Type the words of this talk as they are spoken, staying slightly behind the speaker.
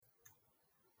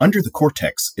Under the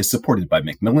Cortex is supported by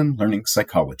Macmillan Learning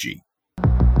Psychology.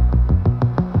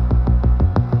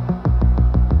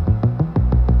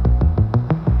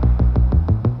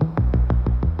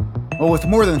 Well, with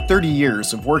more than 30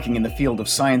 years of working in the field of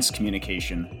science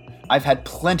communication, I've had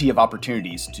plenty of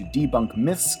opportunities to debunk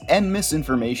myths and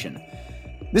misinformation.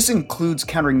 This includes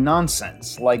countering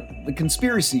nonsense, like the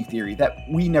conspiracy theory that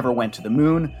we never went to the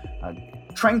moon,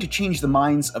 trying to change the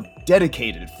minds of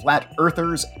dedicated flat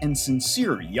earthers and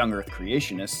sincere young earth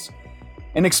creationists,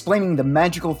 and explaining the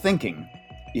magical thinking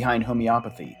behind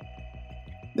homeopathy.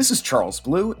 This is Charles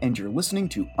Blue, and you're listening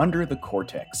to Under the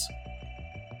Cortex.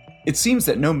 It seems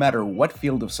that no matter what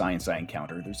field of science I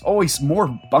encounter, there's always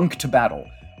more bunk to battle,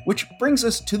 which brings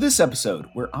us to this episode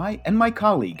where I and my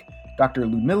colleague, Dr.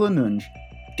 Ludmila Nunj,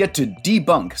 get to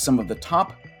debunk some of the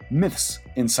top myths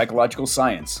in psychological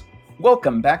science.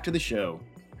 Welcome back to the show.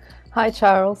 Hi,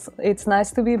 Charles. It's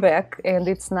nice to be back, and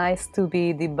it's nice to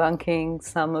be debunking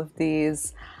some of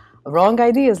these wrong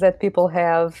ideas that people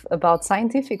have about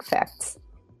scientific facts.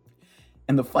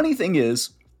 And the funny thing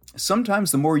is,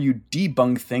 sometimes the more you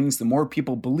debunk things, the more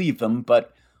people believe them,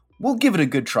 but we'll give it a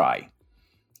good try.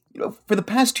 For the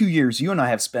past 2 years, you and I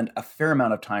have spent a fair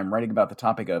amount of time writing about the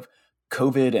topic of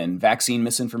COVID and vaccine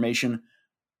misinformation.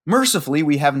 Mercifully,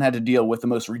 we haven't had to deal with the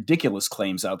most ridiculous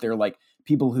claims out there, like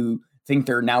people who think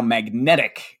they're now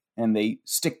magnetic and they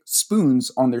stick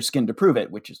spoons on their skin to prove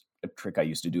it, which is a trick I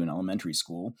used to do in elementary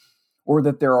school, or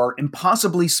that there are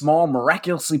impossibly small,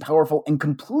 miraculously powerful, and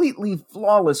completely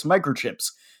flawless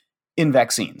microchips in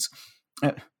vaccines.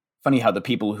 Funny how the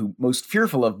people who most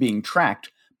fearful of being tracked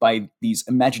by these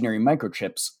imaginary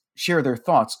microchips share their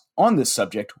thoughts on this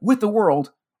subject with the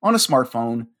world on a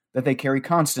smartphone that they carry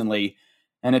constantly,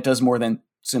 and it does more than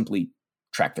simply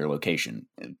track their location.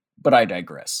 But I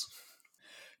digress.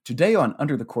 Today on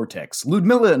Under the Cortex,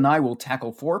 Ludmila and I will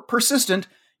tackle 4 persistent,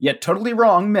 yet totally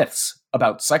wrong myths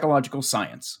about psychological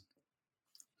science.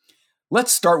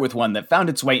 Let's start with one that found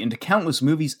its way into countless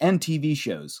movies and TV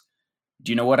shows.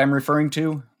 Do you know what I'm referring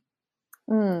to?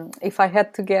 If I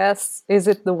had to guess, is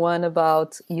it the one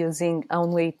about using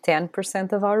only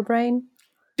 10% of our brain?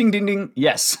 Ding, ding, ding.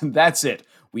 Yes, that's it.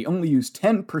 We only use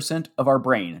 10% of our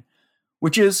brain,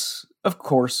 which is, of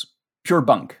course, pure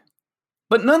bunk.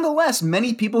 But nonetheless,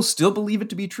 many people still believe it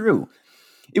to be true.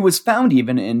 It was found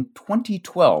even in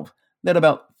 2012 that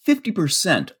about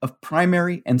 50% of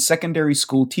primary and secondary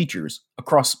school teachers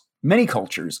across many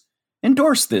cultures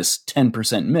endorse this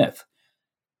 10% myth.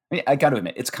 I got to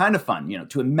admit, it's kind of fun,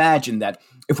 to imagine that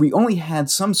if we only had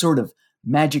some sort of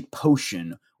magic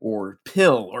potion or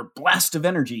pill or blast of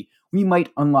energy, we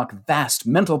might unlock vast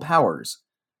mental powers.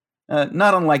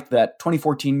 Not unlike that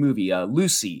 2014 movie,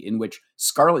 Lucy, in which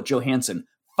Scarlett Johansson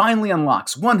finally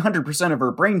unlocks 100% of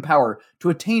her brain power to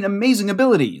attain amazing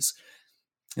abilities.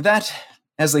 That,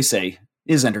 as they say,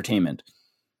 is entertainment.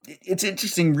 It's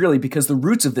interesting, really, because the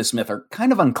roots of this myth are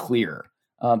kind of unclear,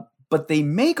 but they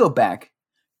may go back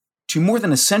to more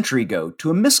than a century ago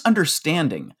to a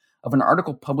misunderstanding of an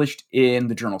article published in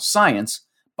the journal Science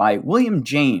by William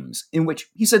James, in which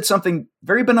he said something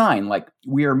very benign, like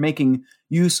we are making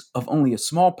use of only a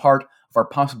small part of our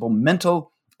possible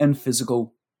mental and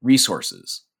physical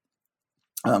resources.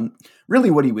 Really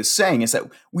what he was saying is that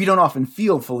we don't often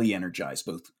feel fully energized,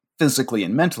 both physically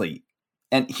and mentally,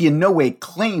 and he in no way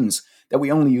claims that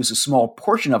we only use a small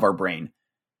portion of our brain,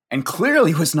 and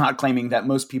clearly was not claiming that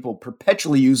most people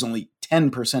perpetually use only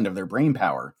 10% of their brain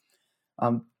power.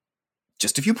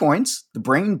 Just a few points. The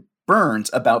brain burns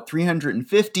about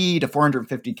 350 to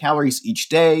 450 calories each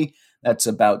day. That's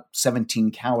about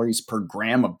 17 calories per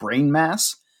gram of brain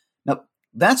mass. Now,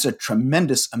 that's a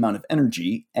tremendous amount of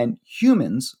energy, and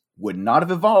humans would not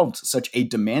have evolved such a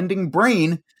demanding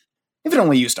brain if it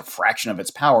only used a fraction of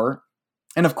its power.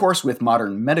 And of course, with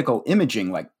modern medical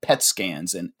imaging like PET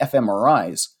scans and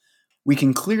fMRIs, we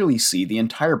can clearly see the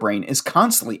entire brain is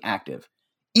constantly active,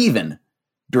 even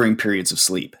during periods of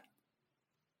sleep.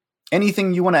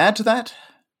 Anything you want to add to that?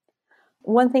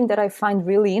 One thing that I find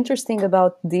really interesting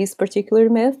about this particular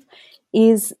myth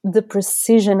is the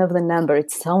precision of the number.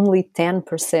 It's only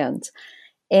 10%.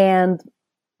 And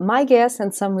my guess,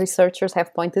 and some researchers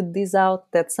have pointed this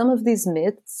out, that some of these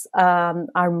myths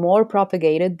are more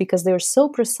propagated because they're so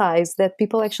precise that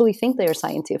people actually think they are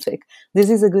scientific. This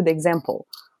is a good example.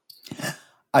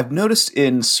 I've noticed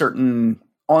in certain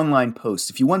online posts,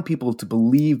 if you want people to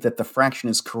believe that the fraction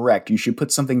is correct, you should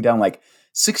put something down like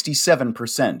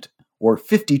 67% or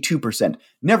 52%,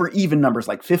 never even numbers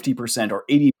like 50% or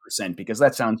 80%, because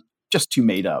that sounds just too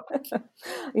made up.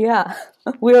 Yeah,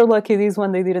 we are lucky this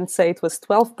one they didn't say it was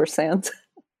 12%.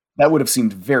 That would have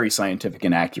seemed very scientific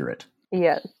and accurate.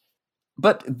 Yeah.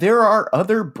 But there are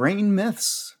other brain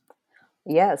myths.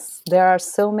 Yes, there are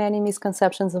so many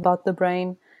misconceptions about the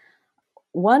brain.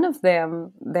 One of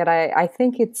them that I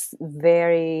think it's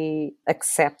very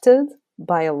accepted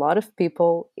by a lot of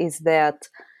people is that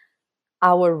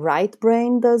our right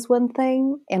brain does one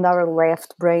thing and our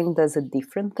left brain does a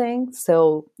different thing.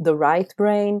 So the right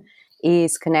brain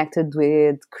is connected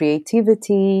with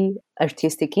creativity,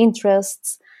 artistic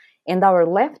interests, and our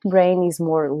left brain is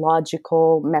more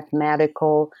logical,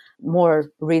 mathematical,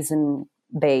 more reason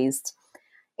based.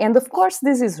 And of course,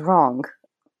 this is wrong.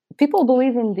 People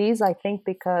believe in these, I think,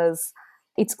 because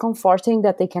it's comforting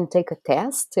that they can take a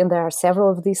test, and there are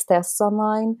several of these tests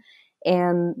online,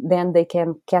 and then they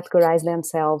can categorize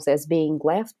themselves as being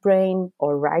left brain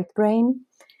or right brain.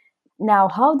 Now,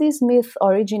 how this myth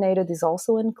originated is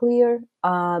also unclear,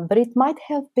 but it might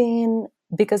have been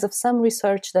because of some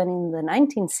research done in the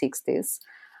 1960s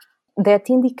that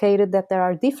indicated that there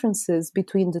are differences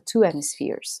between the two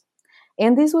hemispheres.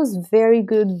 And this was very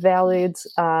good, valid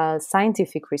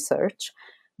scientific research,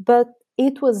 but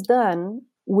it was done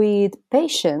with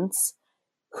patients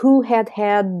who had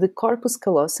had the corpus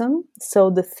callosum, so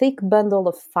the thick bundle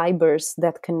of fibers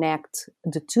that connect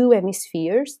the two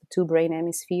hemispheres, the two brain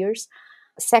hemispheres,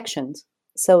 sectioned.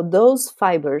 So those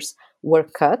fibers were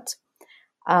cut.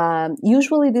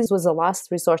 Usually, this was a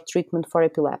last resort treatment for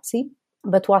epilepsy.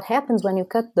 But what happens when you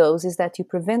cut those is that you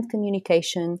prevent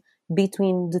communication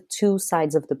between the two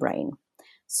sides of the brain.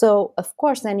 So, of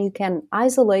course, then you can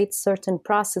isolate certain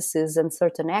processes and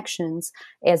certain actions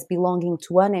as belonging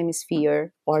to one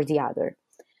hemisphere or the other.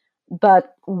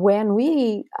 But when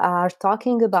we are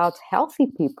talking about healthy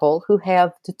people who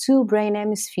have the two brain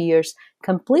hemispheres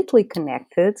completely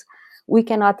connected, we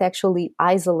cannot actually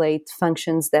isolate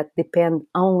functions that depend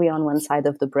only on one side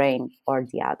of the brain or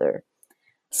the other.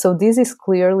 So, this is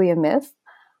clearly a myth,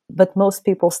 but most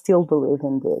people still believe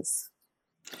in this.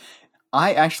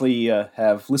 I actually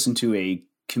have listened to a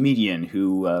comedian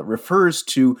who refers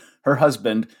to her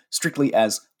husband strictly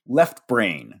as left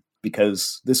brain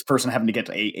because this person happened to get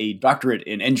a doctorate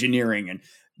in engineering, and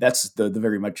that's the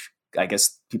very much, I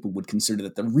guess, people would consider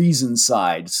that the reason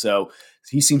side. So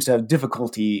he seems to have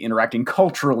difficulty interacting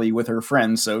culturally with her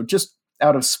friends. So just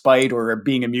out of spite or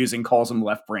being amusing, calls him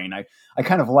left brain. I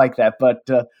kind of like that, but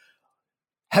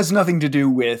has nothing to do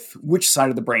with which side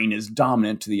of the brain is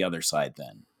dominant to the other side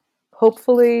then.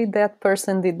 Hopefully that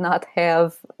person did not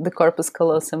have the corpus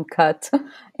callosum cut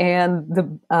and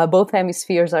the both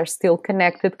hemispheres are still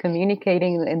connected,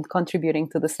 communicating and contributing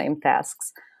to the same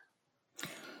tasks.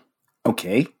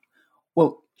 Okay,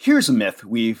 well, here's a myth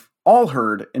we've all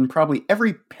heard and probably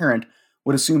every parent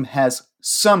would assume has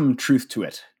some truth to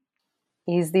it.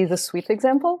 Is this a sweet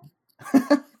example?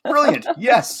 Brilliant,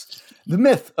 yes. The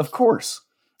myth, of course,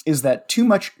 is that too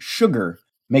much sugar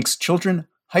makes children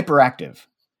hyperactive.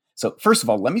 So, first of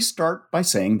all, let me start by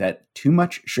saying that too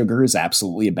much sugar is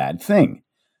absolutely a bad thing.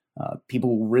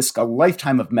 People risk a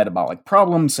lifetime of metabolic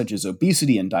problems such as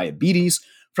obesity and diabetes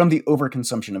from the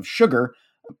overconsumption of sugar,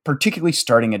 particularly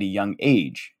starting at a young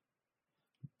age.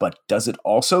 But does it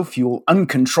also fuel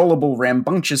uncontrollable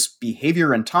rambunctious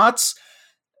behavior and tots?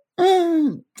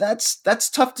 That's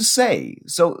tough to say.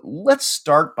 So let's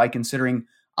start by considering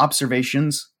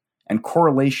observations and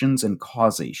correlations and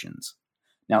causations.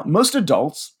 Now, most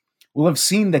adults will have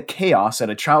seen the chaos at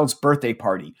a child's birthday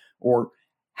party or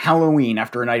Halloween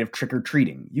after a night of trick or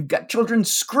treating. You've got children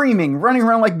screaming, running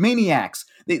around like maniacs.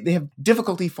 They have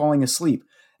difficulty falling asleep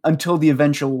until the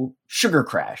eventual sugar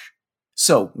crash.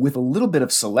 So, with a little bit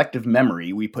of selective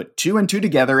memory, we put two and two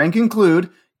together and conclude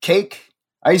cake,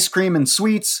 ice cream, and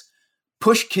sweets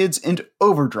push kids into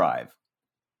overdrive.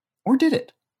 Or did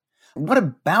it? What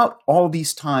about all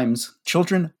these times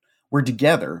children were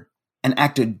together and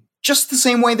acted just the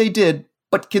same way they did,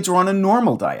 but kids were on a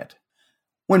normal diet?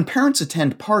 When parents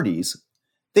attend parties,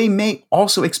 they may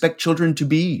also expect children to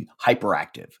be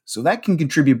hyperactive. So that can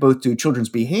contribute both to children's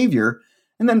behavior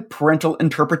and then parental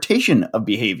interpretation of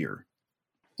behavior.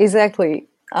 Exactly.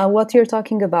 What you're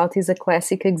talking about is a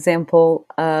classic example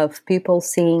of people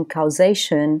seeing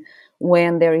causation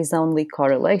when there is only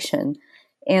correlation.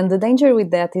 And the danger with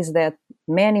that is that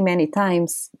many, many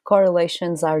times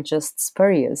correlations are just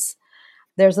spurious.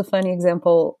 There's a funny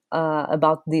example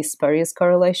about these spurious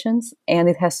correlations, and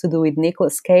it has to do with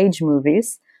Nicolas Cage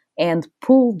movies and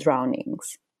pool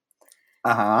drownings.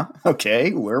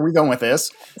 Okay, where are we going with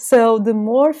this? So the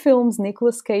more films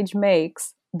Nicolas Cage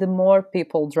makes, the more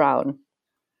people drown.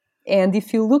 And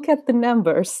if you look at the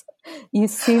numbers, you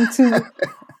seem to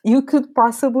you could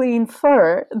possibly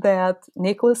infer that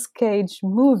Nicolas Cage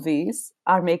movies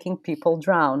are making people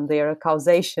drown. They are a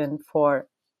causation for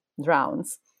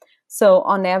drowns. So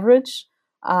on average,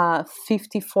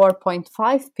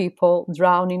 54.5 people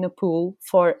drown in a pool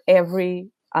for every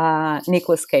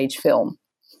Nicolas Cage film.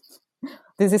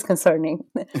 This is concerning.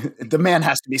 The man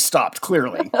has to be stopped,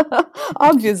 clearly.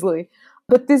 Obviously.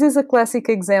 But this is a classic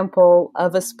example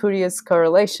of a spurious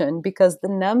correlation because the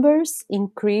numbers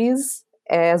increase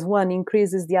as one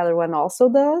increases, the other one also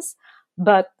does.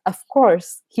 But of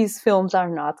course, his films are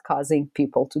not causing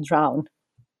people to drown.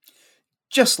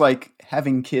 Just like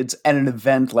having kids at an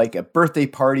event like a birthday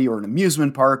party or an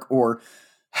amusement park or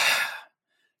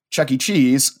Chuck E.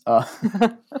 Cheese,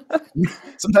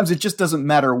 sometimes it just doesn't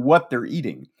matter what they're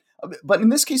eating. But in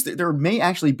this case, there may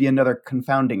actually be another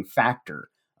confounding factor.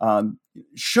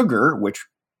 Sugar, which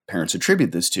parents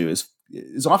attribute this to,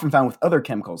 is often found with other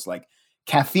chemicals like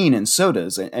caffeine in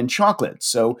sodas and chocolate.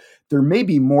 So there may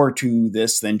be more to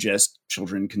this than just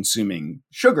children consuming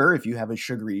sugar. If you have a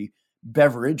sugary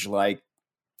beverage like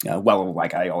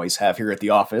I always have here at the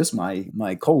office,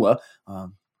 my cola,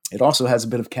 it also has a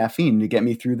bit of caffeine to get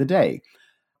me through the day.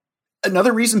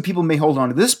 Another reason people may hold on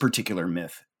to this particular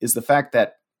myth is the fact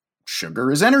that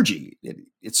sugar is energy.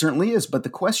 It certainly is, but the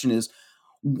question is,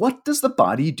 what does the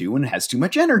body do when it has too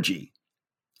much energy?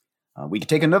 We could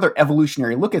take another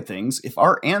evolutionary look at things. If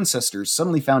our ancestors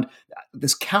suddenly found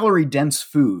this calorie-dense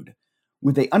food,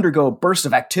 would they undergo a burst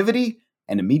of activity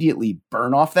and immediately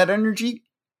burn off that energy?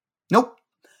 Nope.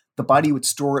 The body would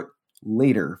store it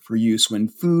later for use when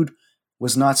food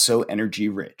was not so energy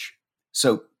rich.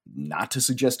 So, not to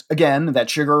suggest, again, that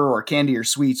sugar or candy or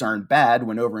sweets aren't bad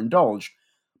when overindulged,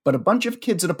 but a bunch of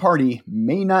kids at a party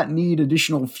may not need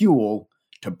additional fuel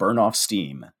to burn off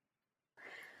steam.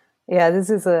 Yeah, this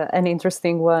is an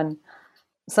interesting one.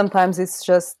 Sometimes it's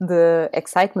just the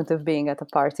excitement of being at a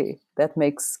party that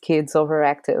makes kids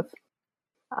overactive.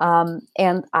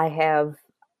 And I have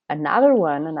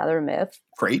another myth.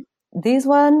 Great. This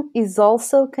one is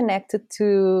also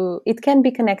it can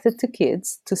be connected to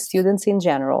kids, to students in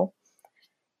general,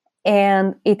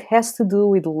 and it has to do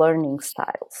with learning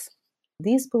styles.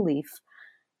 This belief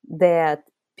that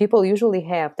people usually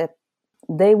have that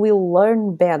they will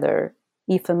learn better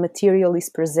if a material is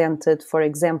presented, for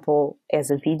example, as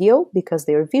a video, because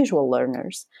they're visual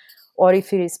learners, or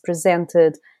if it is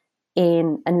presented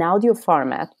in an audio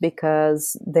format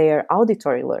because they're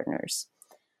auditory learners.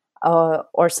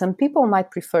 Or some people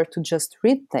might prefer to just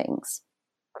read things.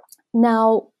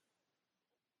 Now,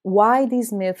 why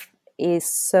this myth is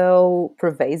so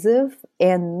pervasive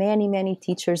and many, many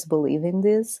teachers believe in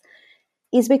this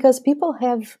is because people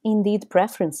have indeed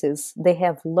preferences. They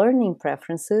have learning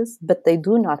preferences, but they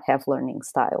do not have learning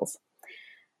styles.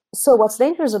 So what's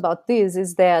dangerous about this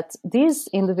is that these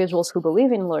individuals who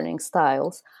believe in learning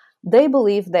styles, they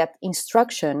believe that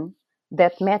instruction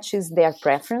that matches their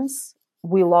preference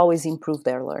will always improve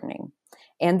their learning.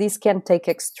 And this can take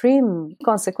extreme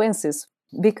consequences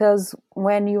because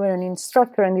when you are an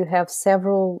instructor and you have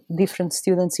several different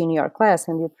students in your class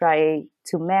and you try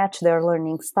to match their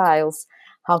learning styles,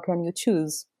 how can you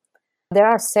choose? There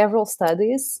are several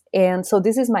studies, and so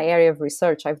this is my area of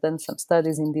research. I've done some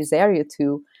studies in this area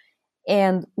too.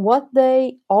 And what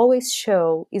they always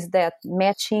show is that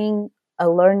matching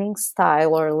a learning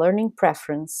style or a learning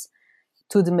preference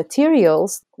to the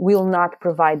materials will not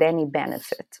provide any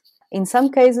benefit. In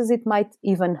some cases, it might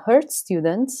even hurt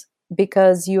students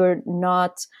because you're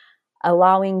not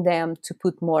allowing them to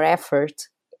put more effort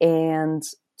and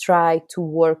try to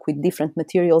work with different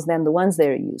materials than the ones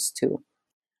they're used to.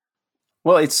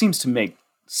 Well, it seems to make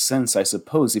sense, I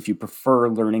suppose. If you prefer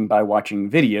learning by watching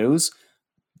videos,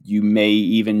 you may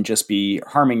even just be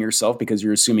harming yourself because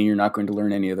you're assuming you're not going to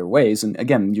learn any other ways. And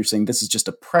again, you're saying this is just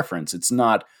a preference. It's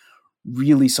not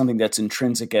really something that's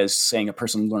intrinsic as saying a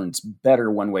person learns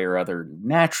better one way or other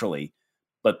naturally,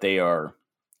 but they are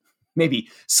maybe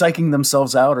psyching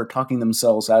themselves out or talking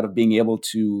themselves out of being able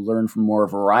to learn from more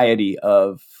variety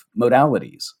of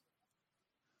modalities.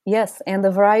 Yes, and the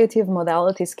variety of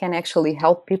modalities can actually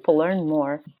help people learn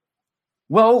more.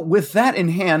 Well, with that in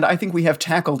hand, I think we have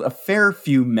tackled a fair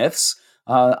few myths.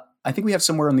 I think we have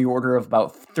somewhere in the order of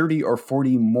about 30 or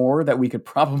 40 more that we could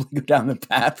probably go down the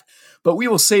path, but we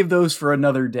will save those for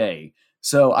another day.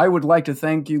 So I would like to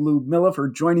thank you, Ludmila, for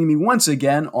joining me once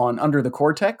again on Under the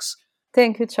Cortex.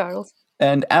 Thank you, Charles.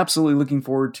 And absolutely looking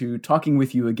forward to talking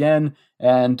with you again.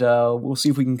 And we'll see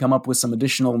if we can come up with some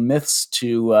additional myths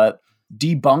to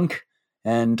debunk.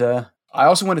 And I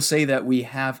also want to say that we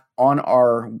have on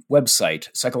our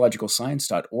website,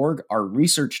 psychologicalscience.org, our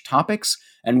research topics.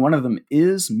 And one of them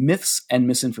is myths and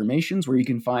misinformations, where you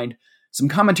can find some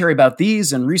commentary about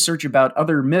these and research about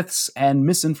other myths and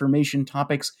misinformation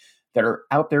topics that are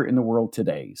out there in the world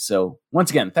today. So once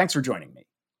again, thanks for joining me.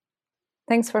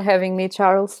 Thanks for having me,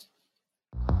 Charles.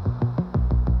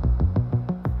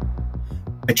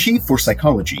 Achieve for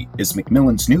Psychology is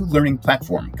Macmillan's new learning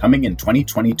platform coming in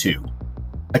 2022.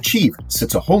 Achieve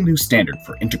sets a whole new standard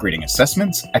for integrating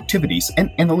assessments, activities, and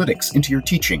analytics into your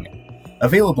teaching.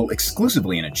 Available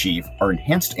exclusively in Achieve are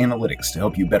enhanced analytics to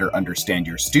help you better understand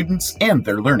your students and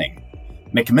their learning.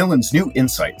 Macmillan's new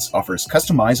Insights offers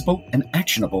customizable and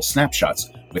actionable snapshots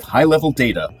with high-level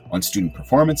data on student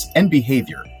performance and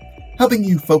behavior, helping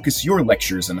you focus your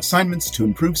lectures and assignments to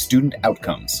improve student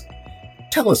outcomes.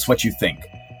 Tell us what you think.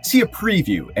 See a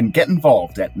preview and get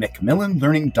involved at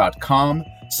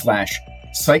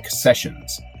macmillanlearning.com/psych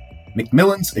sessions.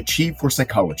 Macmillan's Achieve for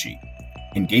Psychology,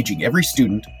 engaging every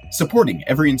student, supporting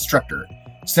every instructor,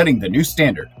 setting the new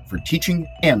standard for teaching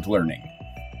and learning.